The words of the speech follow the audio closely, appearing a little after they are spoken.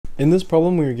In this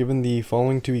problem, we are given the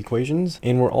following two equations,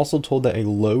 and we're also told that a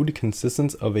load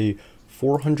consistent of a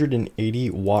 480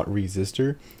 watt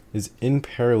resistor is in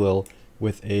parallel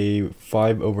with a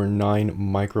 5/9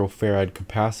 microfarad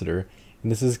capacitor,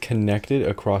 and this is connected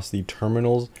across the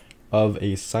terminals of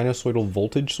a sinusoidal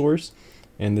voltage source,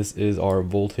 and this is our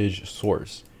voltage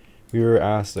source. We were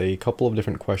asked a couple of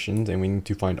different questions, and we need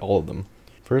to find all of them.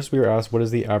 First, we were asked what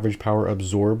is the average power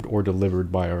absorbed or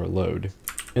delivered by our load.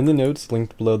 In the notes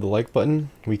linked below the like button,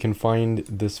 we can find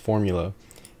this formula,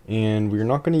 and we're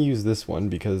not going to use this one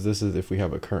because this is if we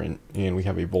have a current and we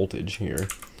have a voltage here.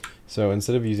 So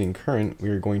instead of using current, we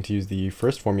are going to use the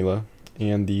first formula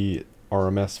and the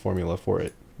RMS formula for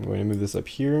it. I'm going to move this up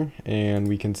here, and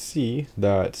we can see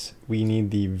that we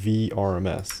need the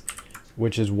VRMS,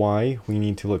 which is why we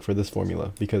need to look for this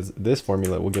formula, because this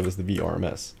formula will give us the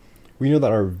VRMS. We know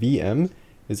that our VM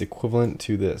is equivalent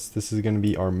to this. This is going to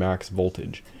be our max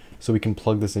voltage. So we can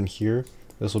plug this in here.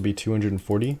 This will be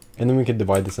 240, and then we can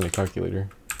divide this in a calculator.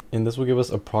 And this will give us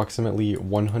approximately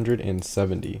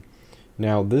 170.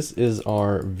 Now this is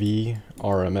our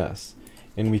VRMS,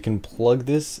 and we can plug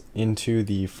this into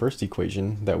the first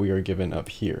equation that we are given up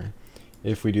here.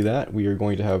 If we do that, we are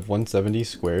going to have 170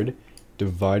 squared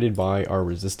divided by our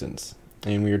resistance.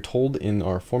 And we are told in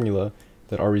our formula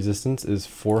that our resistance is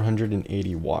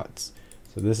 480 watts.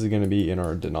 So this is going to be in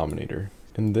our denominator.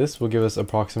 And this will give us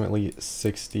approximately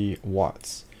 60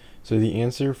 watts. So the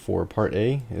answer for part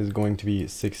A is going to be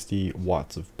 60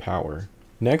 watts of power.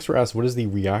 Next, we're asked what is the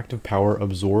reactive power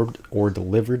absorbed or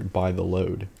delivered by the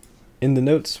load. In the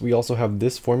notes, we also have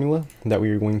this formula that we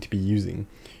are going to be using.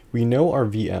 We know our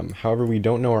VM, however we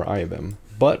don't know our I of M,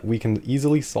 but we can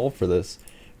easily solve for this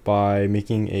by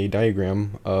making a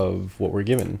diagram of what we're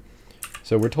given.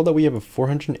 So we're told that we have a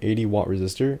 480 watt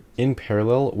resistor in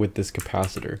parallel with this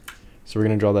capacitor. So we're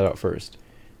going to draw that out first.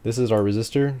 This is our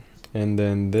resistor, and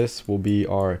then this will be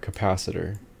our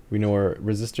capacitor. We know our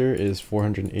resistor is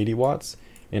 480 watts,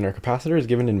 and our capacitor is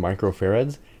given in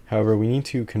microfarads. However, we need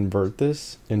to convert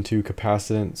this into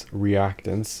capacitance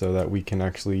reactance so that we can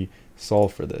actually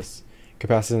solve for this.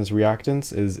 Capacitance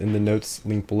reactance is in the notes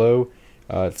linked below.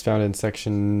 It's found in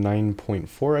section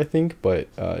 9.4, I think, but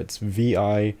it's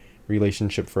VI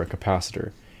relationship for a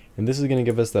capacitor. And this is going to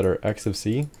give us that our X of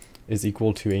C is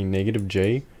equal to a negative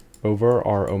J over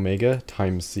our omega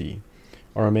times C.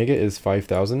 Our omega is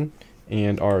 5,000,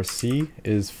 and our C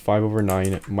is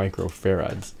 5/9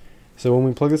 microfarads. So when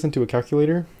we plug this into a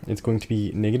calculator, it's going to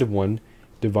be -1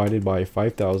 divided by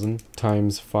 5,000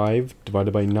 times 5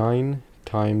 divided by 9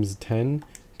 times 10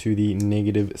 to the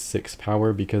 -6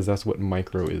 power, because that's what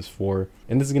micro is for.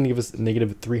 And this is going to give us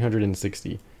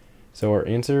 -360. So our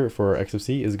answer for our X of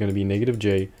C is going to be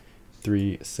 -J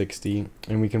 360,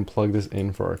 and we can plug this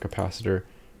in for our capacitor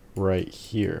right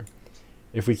here.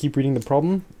 If we keep reading the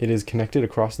problem, it is connected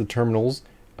across the terminals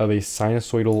of a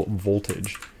sinusoidal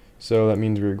voltage. So that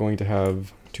means we're going to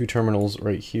have two terminals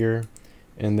right here,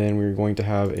 and then we're going to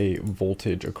have a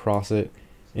voltage across it.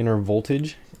 And our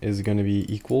voltage is going to be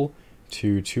equal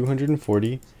to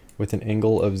 240 with an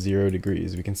angle of 0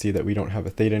 degrees. We can see that we don't have a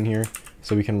theta in here,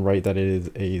 so we can write that it is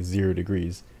a 0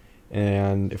 degrees.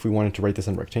 And if we wanted to write this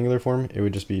in rectangular form, it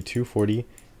would just be 240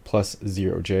 plus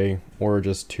 0J, or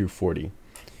just 240.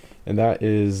 And that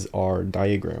is our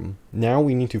diagram. Now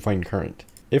we need to find current.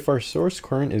 If our source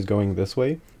current is going this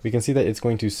way, we can see that it's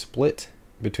going to split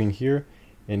between here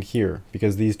and here,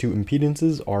 because these two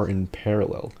impedances are in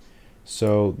parallel.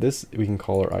 So this we can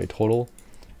call our I total,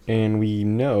 and we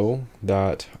know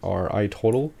that our I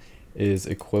total is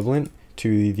equivalent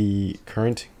to the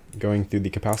current going through the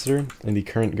capacitor and the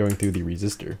current going through the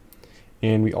resistor.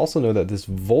 And we also know that this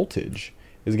voltage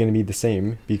is going to be the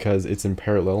same because it's in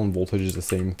parallel, and voltage is the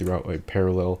same throughout like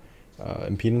parallel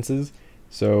impedances.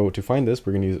 So to find this,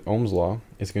 we're going to use Ohm's law.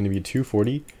 It's going to be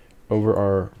 240 over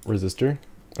our resistor.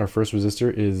 Our first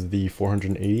resistor is the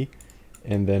 480,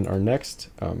 and then our next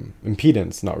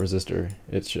impedance, not resistor,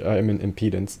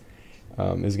 impedance,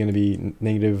 is going to be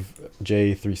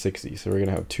 -J 360. So we're going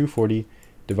to have 240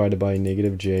 divided by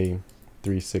 -J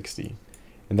 360.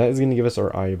 And that is going to give us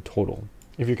our I of total.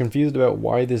 If you're confused about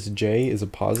why this J is a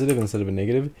positive instead of a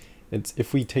negative, it's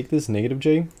if we take this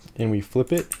 -J and we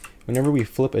flip it, whenever we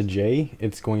flip a J,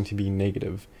 it's going to be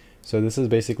negative. So this is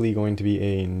basically going to be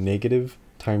a negative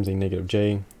times a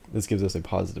 -J. This gives us a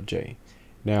positive J.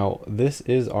 Now, this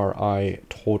is our I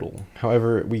total.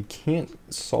 However, we can't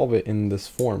solve it in this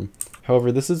form.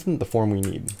 However, this isn't the form we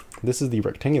need. This is the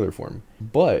rectangular form.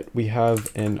 But we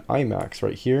have an I max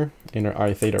right here and our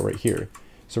I theta right here.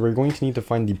 So we're going to need to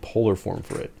find the polar form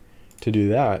for it. To do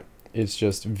that, it's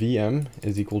just Vm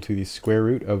is equal to the square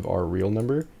root of our real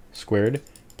number squared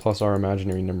plus our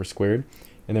imaginary number squared.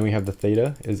 And then we have the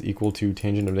theta is equal to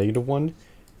tangent of -1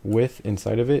 with,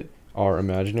 inside of it, our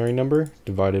imaginary number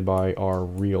divided by our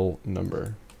real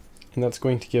number. And that's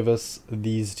going to give us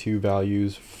these two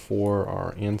values for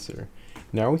our answer.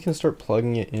 Now we can start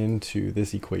plugging it into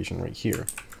this equation right here.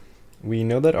 We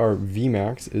know that our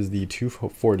Vmax is the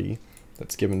 240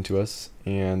 that's given to us,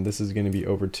 and this is going to be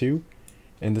over 2,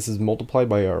 and this is multiplied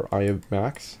by our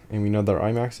Imax, and we know that our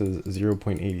Imax is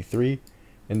 0.83,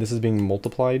 and this is being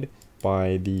multiplied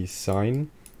by the sine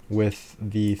with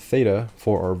the theta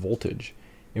for our voltage,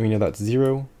 and we know that's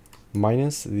 0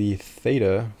 minus the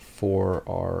theta for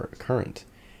our current,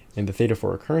 and the theta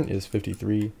for our current is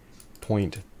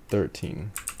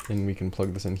 53.13, and we can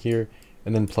plug this in here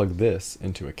and then plug this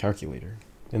into a calculator,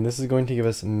 and this is going to give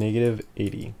us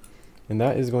 -80, and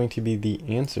that is going to be the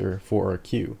answer for our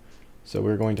Q. So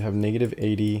we're going to have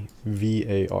 -80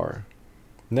 VAR.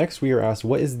 Next, we are asked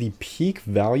what is the peak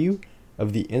value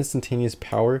of the instantaneous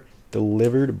power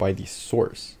delivered by the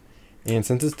source. And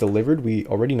since it's delivered, we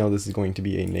already know this is going to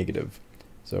be a negative.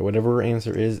 So whatever our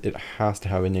answer is, it has to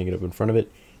have a negative in front of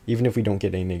it, even if we don't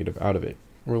get a negative out of it.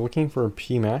 We're looking for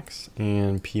pmax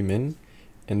and pmin,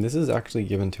 and this is actually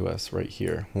given to us right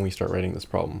here when we start writing this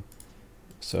problem.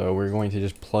 So we're going to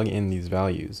just plug in these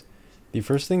values. The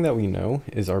first thing that we know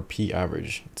is our P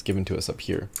average. It's given to us up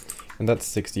here, and that's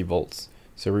 60 volts.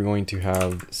 So we're going to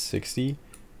have 60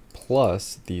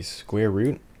 plus the square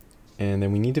root, and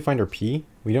then we need to find our P.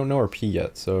 We don't know our P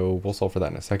yet, so we'll solve for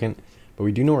that in a second, but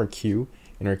we do know our Q,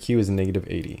 and our Q is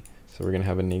 -80. So we're going to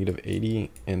have a -80,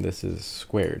 and this is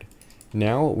squared.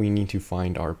 Now we need to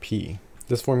find our P.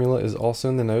 This formula is also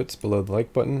in the notes below the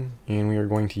like button, and we are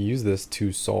going to use this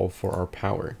to solve for our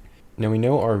power. Now we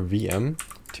know our VM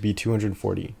to be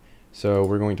 240, so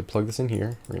we're going to plug this in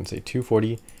here. We're going to say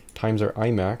 240 times our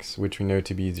Imax, which we know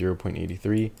to be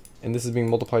 0.83, and this is being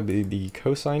multiplied by the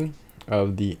cosine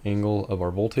of the angle of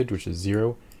our voltage, which is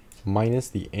 0, minus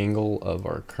the angle of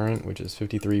our current, which is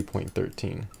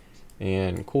 53.13.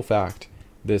 And cool fact,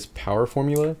 this power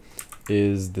formula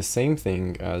is the same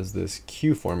thing as this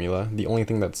Q formula. The only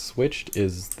thing that's switched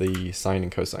is the sine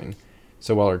and cosine.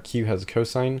 So while our Q has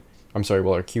cosine,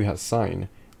 while our Q has sine,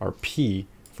 our P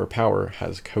for power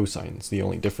has cosine. It's the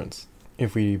only difference.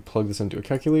 If we plug this into a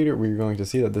calculator, we're going to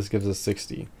see that this gives us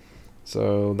 60.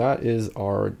 So that is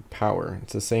our power.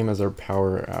 It's the same as our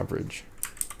power average,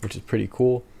 which is pretty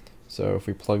cool. So if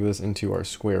we plug this into our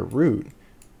square root,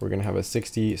 we're going to have a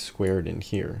 60 squared in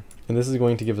here. And this is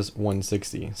going to give us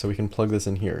 160. So we can plug this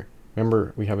in here.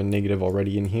 Remember, we have a negative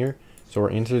already in here. So our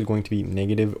answer is going to be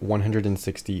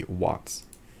 -160 watts.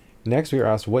 Next, we are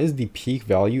asked, what is the peak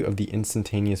value of the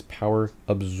instantaneous power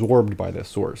absorbed by the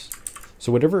source?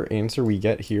 So whatever answer we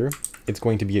get here, it's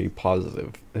going to be a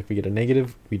positive. If we get a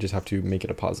negative, we just have to make it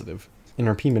a positive. And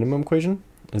our P minimum equation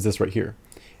is this right here.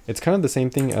 It's kind of the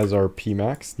same thing as our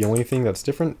Pmax. The only thing that's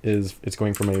different is it's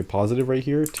going from a positive right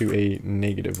here to a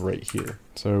negative right here.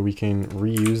 So we can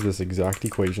reuse this exact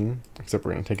equation, except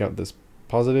we're going to take out this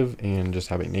positive and just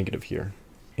have a negative here.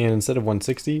 And instead of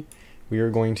 160, we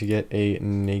are going to get a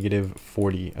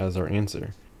 -40 as our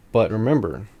answer. But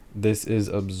remember, this is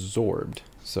absorbed,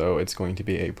 so it's going to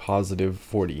be a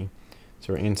 +40.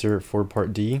 So our answer for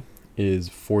part D is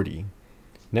 40.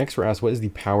 Next, we're asked what is the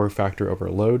power factor of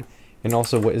our load, and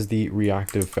also what is the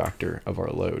reactive factor of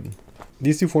our load.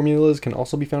 These two formulas can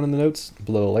also be found in the notes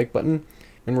below the like button,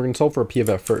 and we're going to solve for a P of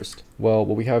F first. Well,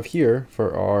 what we have here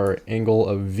for our angle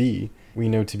of V, we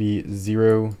know to be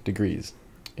 0 degrees.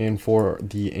 And for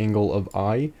the angle of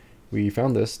I, we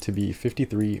found this to be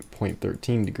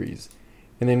 53.13 degrees.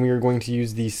 And then we are going to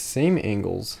use these same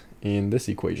angles in this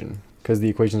equation. Because the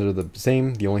equations are the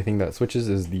same, the only thing that switches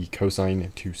is the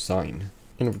cosine to sine.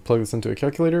 And if we plug this into a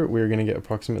calculator, we're going to get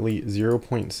approximately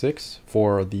 0.6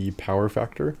 for the power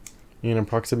factor, and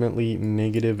approximately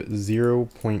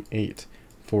 -0.8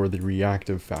 for the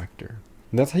reactive factor.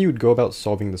 And that's how you would go about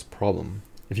solving this problem.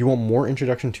 If you want more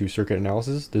introduction to circuit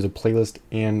analysis, there's a playlist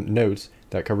and notes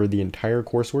that cover the entire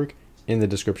coursework in the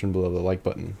description below the like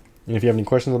button. And if you have any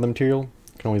questions on the material,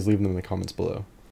 you can always leave them in the comments below.